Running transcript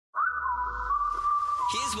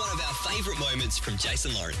Here's one of our favourite moments from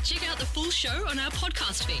Jason Lauren. Check out the full show on our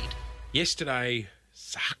podcast feed. Yesterday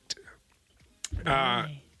sucked.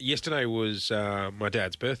 Yesterday was my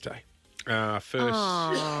dad's birthday.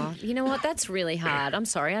 Oh, you know what? That's really hard. I'm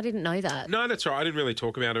sorry, I didn't know that. No, that's right. I didn't really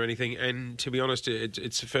talk about it or anything. And to be honest,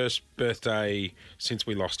 it's the first birthday since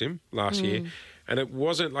we lost him last year. And it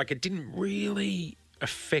wasn't like, it didn't really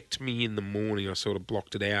affect me in the morning. I sort of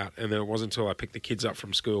blocked it out. And then it wasn't until I picked the kids up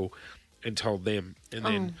from school and told them. And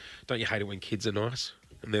then, don't you hate it when kids are nice?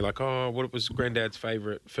 And they're like, oh, what was Granddad's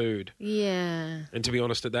favourite food? Yeah. And to be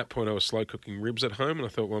honest, at that point, I was slow cooking ribs at home. And I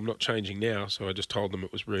thought, well, I'm not changing now. So I just told them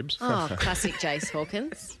it was ribs. Oh, classic Jace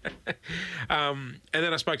Hawkins. And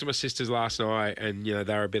then I spoke to my sisters last night and, you know,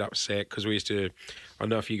 they were a bit upset because we used to, I don't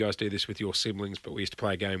know if you guys do this with your siblings, but we used to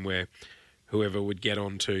play a game where whoever would get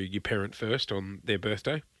on to your parent first on their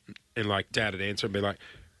birthday and, like, Dad would answer and be like,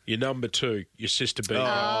 you're number 2, your sister beat you.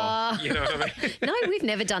 You know what I mean? No, we've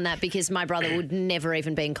never done that because my brother would never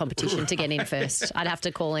even be in competition to get in first. I'd have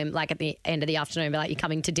to call him like at the end of the afternoon and be like, you're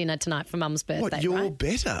coming to dinner tonight for Mum's birthday, What, you're right?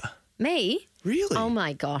 better? Me? Really? Oh,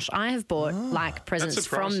 my gosh. I have bought like presents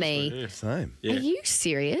from me. Yeah. Same. Yeah. Are you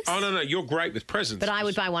serious? Oh, no, you're great with presents. But I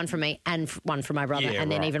would buy one for me and one for my brother Yeah,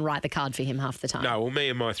 and then right. even write the card for him half the time. No, well, me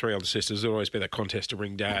and my 3 older sisters, there'd always be that contest to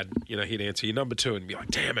ring Dad. You know, he'd answer, you're number 2, and be like,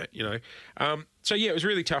 damn it, you know. So, yeah, it was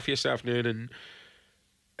really tough yesterday afternoon. And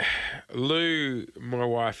Lou, my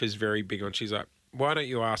wife, is very big on, she's like, why don't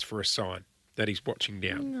you ask for a sign that he's watching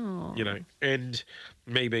down? You know, and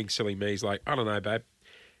me being silly me's like, I don't know, babe.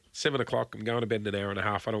 7 o'clock, I'm going to bed in an hour and a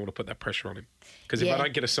half. I don't want to put that pressure on him. Because if I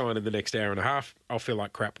don't get a sign in the next hour and a half, I'll feel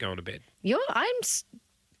like crap going to bed.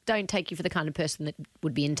 Don't take you for the kind of person that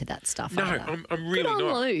would be into that stuff. No, either. I'm really Good on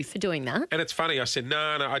not. Lou for doing that. And it's funny, I said,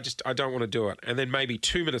 no, I don't want to do it. And then maybe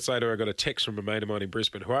 2 minutes later, I got a text from a mate of mine in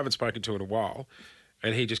Brisbane who I haven't spoken to in a while.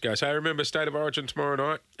 And he just goes, hey, remember State of Origin tomorrow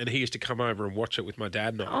night? And he used to come over and watch it with my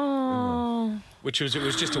dad and I. Oh. It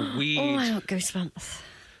was just a weird... Oh, I got goosebumps.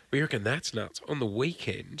 We reckon that's nuts. On the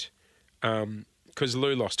weekend, because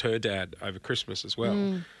Lou lost her dad over Christmas as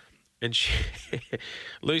well. And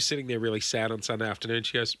Lou's sitting there really sad on Sunday afternoon.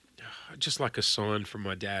 She goes, oh, just like a sign from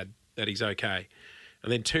my dad that he's okay.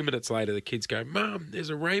 And then 2 minutes later, the kids go, Mum, there's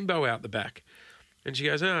a rainbow out the back. And she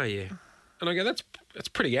goes, oh, yeah. And I go, that's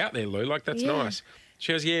pretty out there, Lou. Like, that's nice.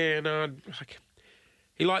 She goes, yeah, no,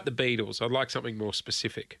 he liked the Beatles. I'd like something more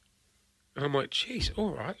specific. And I'm like, geez,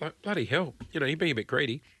 all right, like, bloody hell. You know, you're being a bit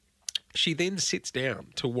greedy. She then sits down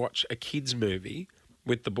to watch a kids' movie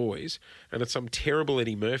with the boys, and it's some terrible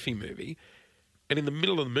Eddie Murphy movie. And in the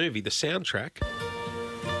middle of the movie, the soundtrack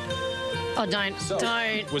Oh, don't.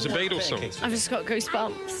 was a Beatles song. I've just got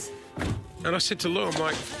goosebumps. And I said to Lou, I'm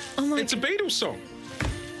like, it's a Beatles song.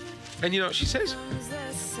 And you know what she says?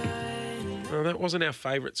 Oh, that wasn't our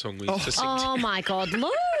favourite song we used to sing. Oh, my God,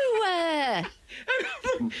 Lou.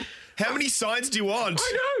 How many signs do you want?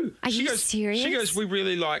 I know. Are you serious? She goes, we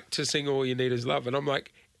really like to sing All You Need Is Love. And I'm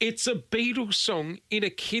like, it's a Beatles song in a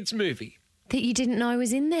kids' movie. That you didn't know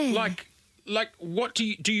was in there. Like, what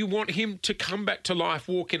do you want him to come back to life,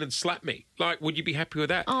 walk in and slap me? Like, would you be happy with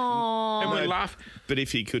that? Oh. And we laugh. But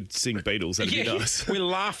if he could sing Beatles, that'd be nice. We're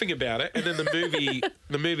laughing about it, and then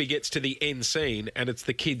the movie gets to the end scene, and it's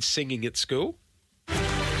the kids singing at school.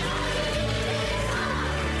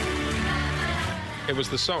 It was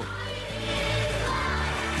the song.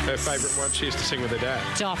 Her favourite one. She used to sing with her dad.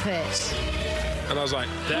 Stop it. And I was like,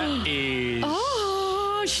 that is...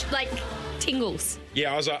 Oh, like tingles.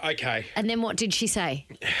 Yeah, I was like, okay. And then what did she say?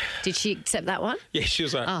 Did she accept that one? Yeah, she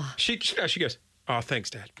was like, she goes, oh, thanks,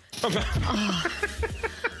 Dad. Oh,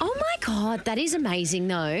 my God. That is amazing,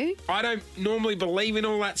 though. I don't normally believe in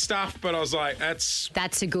all that stuff, but I was like,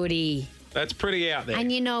 that's a goodie. That's pretty out there. And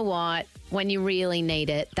you know what? When you really need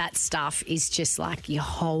it, that stuff is just like you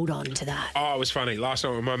hold on to that. Oh, it was funny. Last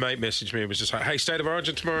night when my mate messaged me, it was just like, hey, State of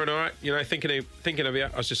Origin tomorrow night, you know, thinking of you.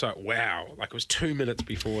 I was just like, wow. Like, it was 2 minutes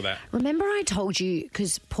before that. Remember I told you,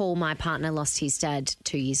 because Paul, my partner, lost his dad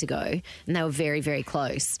 2 years ago, and they were very, very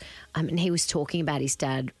close. And he was talking about his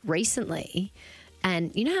dad recently.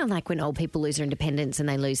 And you know how, like, when old people lose their independence and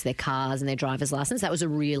they lose their cars and their driver's license, that was a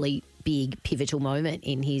really big pivotal moment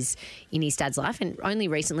in his dad's life. And only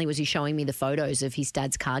recently was he showing me the photos of his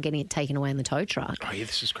dad's car getting it taken away in the tow truck. Oh, yeah,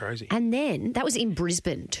 this is crazy. And then, that was in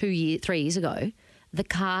Brisbane 3 years ago, the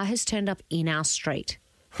car has turned up in our street.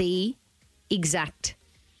 The exact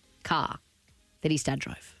car that his dad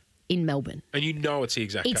drove in Melbourne. And you know it's the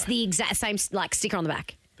exact car. It's the exact same, like, sticker on the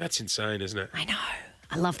back. That's insane, isn't it? I know.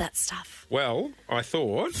 I love that stuff. Well, I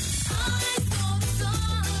thought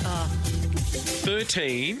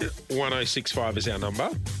 13 1065 is our number.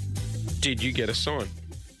 Did you get a sign?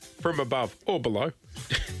 from above or below.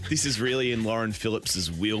 This is really in Lauren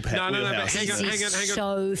Phillips's wheelhouse. No, but This hang on. is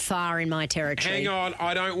so far in my territory. Hang on,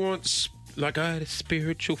 I don't want, I had a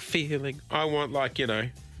spiritual feeling. I want,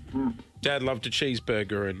 Dad loved a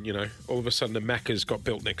cheeseburger and, all of a sudden a Macca's got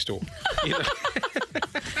built next door.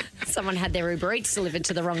 Someone had their Uber Eats delivered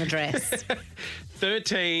to the wrong address.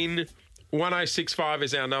 131065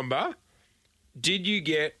 is our number. Did you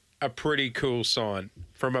get a pretty cool sign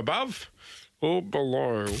from above or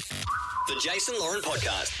below? The Jason Lauren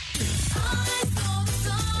Podcast.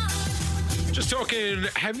 Just talking,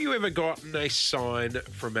 have you ever gotten a sign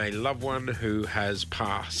from a loved one who has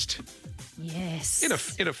passed? Yes. In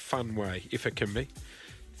a fun way, if it can be.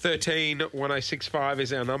 131065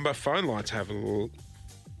 is our number. Phone lines have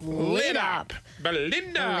lit up.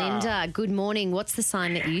 Belinda, good morning. What's the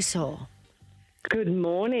sign that you saw? Good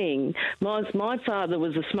morning. My father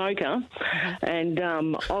was a smoker, and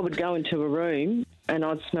I would go into a room and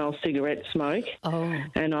I'd smell cigarette smoke,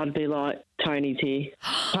 and I'd be like, Tony's here,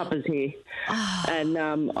 Papa's here. And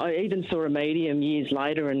I even saw a medium years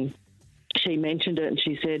later, and she mentioned it, and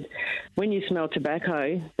she said, when you smell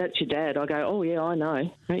tobacco, that's your dad. I go, oh, yeah, I know.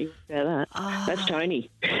 Don't you worry about that. That's Tony.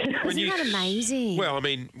 Isn't that amazing? Well, I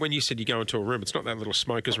mean, when you said you go into a room, it's not that little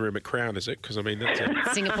smoker's room at Crown, is it? Because, I mean, that's a...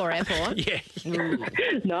 Singapore Airport. Yeah.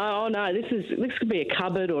 No, this could be a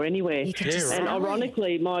cupboard or anywhere. You could just And smell it.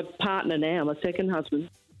 ironically, my partner now, my second husband,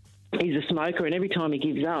 he's a smoker, and every time he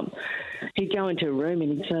gives up, he'd go into a room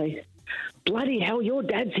and he'd say, bloody hell, your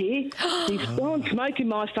dad's here. He's blowing smoke in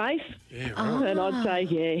my face. Yeah, right. And I'd say,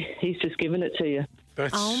 yeah, he's just giving it to you.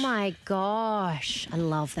 That's... Oh, my gosh. I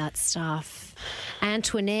love that stuff.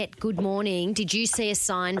 Antoinette, good morning. Did you see a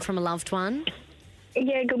sign from a loved one?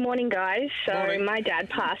 Yeah, good morning, guys. So Morning. my dad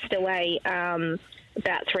passed away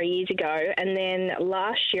about 3 years ago, and then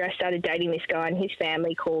last year I started dating this guy, and his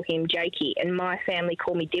family call him Jakey, and my family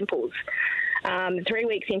call me Dimples. 3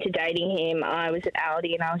 weeks into dating him, I was at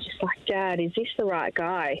Aldi, and I was just like, Dad, is this the right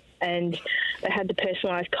guy? And they had the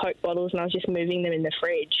personalised Coke bottles, and I was just moving them in the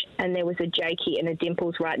fridge, and there was a Jakey and a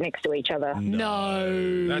Dimples right next to each other.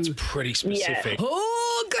 No. That's pretty specific.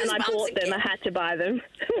 Oh, And I bought them. I had to buy them.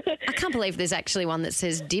 I can't believe there's actually one that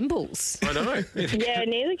says Dimples. I know. Yeah,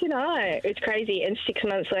 neither can I. It's crazy. And 6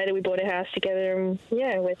 months later, we bought a house together, and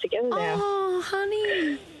yeah, we're together now. Oh,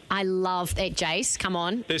 honey. I love that, Jace. Come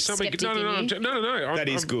on. There's something... Skeptic in you. No. That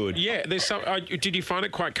is good. Yeah, there's some... did you find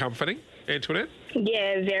it quite comforting, Antoinette?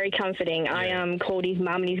 Yeah, very comforting. I called his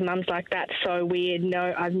mum, and his mum's like, that's so weird.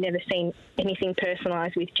 No, I've never seen anything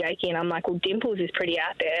personalised with Jakey. And I'm like, well, Dimples is pretty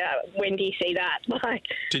out there. When do you see that? Like,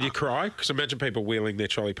 Did you cry? Because imagine people wheeling their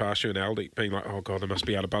trolley past you in Aldi, being like, oh, God, they must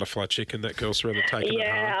be out of butterfly chicken. That girl's really taking it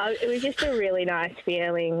hard. yeah, it was just a really nice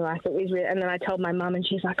feeling. Like, it was, and then I told my mum, and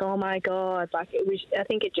she's like, oh my God. Like, it was. I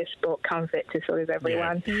think it just brought comfort to sort of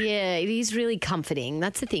everyone. Yeah, it is really comforting.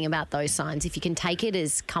 That's the thing about those signs. If you can take it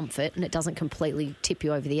as comfort and it doesn't completely tip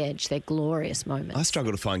you over the edge, they're glorious moments. I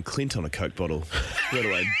struggle to find Clint on a Coke bottle, let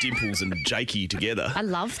alone Dimples and Jakey together. I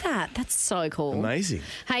love that. That's so cool. Amazing.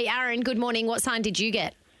 Hey, Aaron, good morning. What sign did you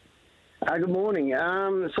get? Good morning.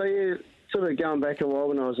 So yeah, sort of going back a while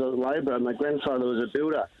when I was a labourer, my grandfather was a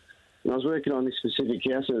builder, and I was working on this specific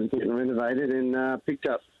house that was getting renovated, and picked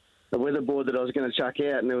up a weatherboard that I was going to chuck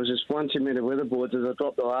out, and there was just one too many weatherboards. As I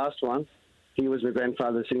dropped the last one, he was my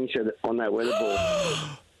grandfather's signature on that weatherboard.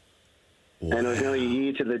 Wow. And it was nearly a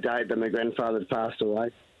year to the date that my grandfather had passed away.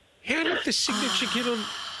 How did the signature get on?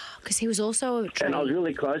 Because he was also a And I was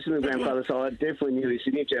really close to my grandfather, so I definitely knew his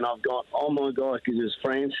signature, and I've gone, oh my God, because it was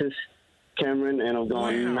Francis Cameron, and I've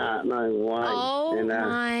gone, Wow. nah, no way. Oh, and,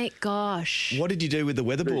 my gosh. What did you do with the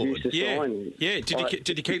weatherboard? produced a Yeah. sign. Yeah.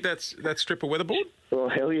 Did you keep that strip of weatherboard? Well,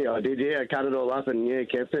 hell yeah, I did, yeah. I cut it all up and, yeah,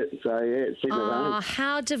 kept it. So, yeah, it's sitting at Oh, home.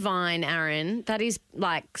 how divine, Aaron. That is,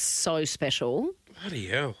 like, so special. Bloody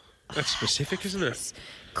hell. That's specific, isn't it?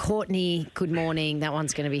 Courtney, good morning. That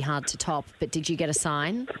one's going to be hard to top, but did you get a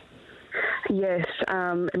sign? Yes,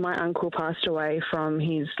 my uncle passed away from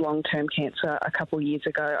his long-term cancer a couple years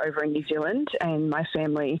ago over in New Zealand, and my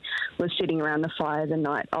family was sitting around the fire the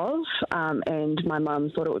night of, and my mum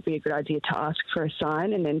thought it would be a good idea to ask for a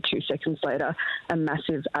sign, and then 2 seconds later, a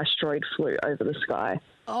massive asteroid flew over the sky.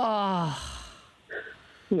 Oh,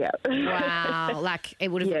 Yeah. wow. Like, it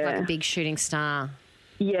would have looked Yeah. like a big shooting star.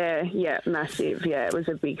 Yeah, massive. Yeah, it was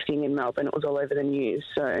a big thing in Melbourne. It was all over the news,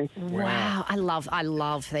 so... Wow. I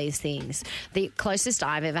love these things. The closest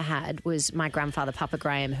I've ever had was my grandfather, Papa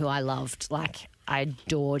Graham, who I loved. Like, I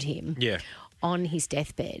adored him. Yeah. On his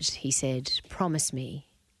deathbed, he said, promise me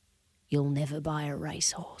you'll never buy a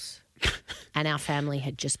racehorse. And our family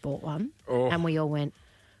had just bought one. Oh. And we all went,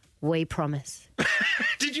 we promise.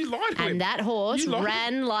 Did did you lie to him? And that horse You lied to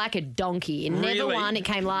ran like a donkey. It never Really? won. It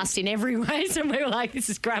came last in every race, and we were like, this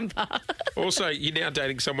is Grandpa. Also, you're now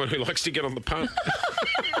dating someone who likes to get on the punt.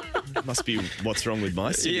 Must be what's wrong with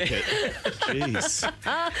my syndicate. Jeez.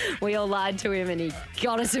 We all lied to him, and he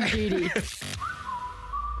got us a beauty.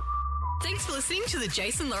 Thanks for listening to the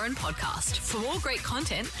Jason Lauren podcast. For more great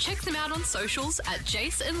content, check them out on socials at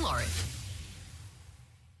Jason Lauren.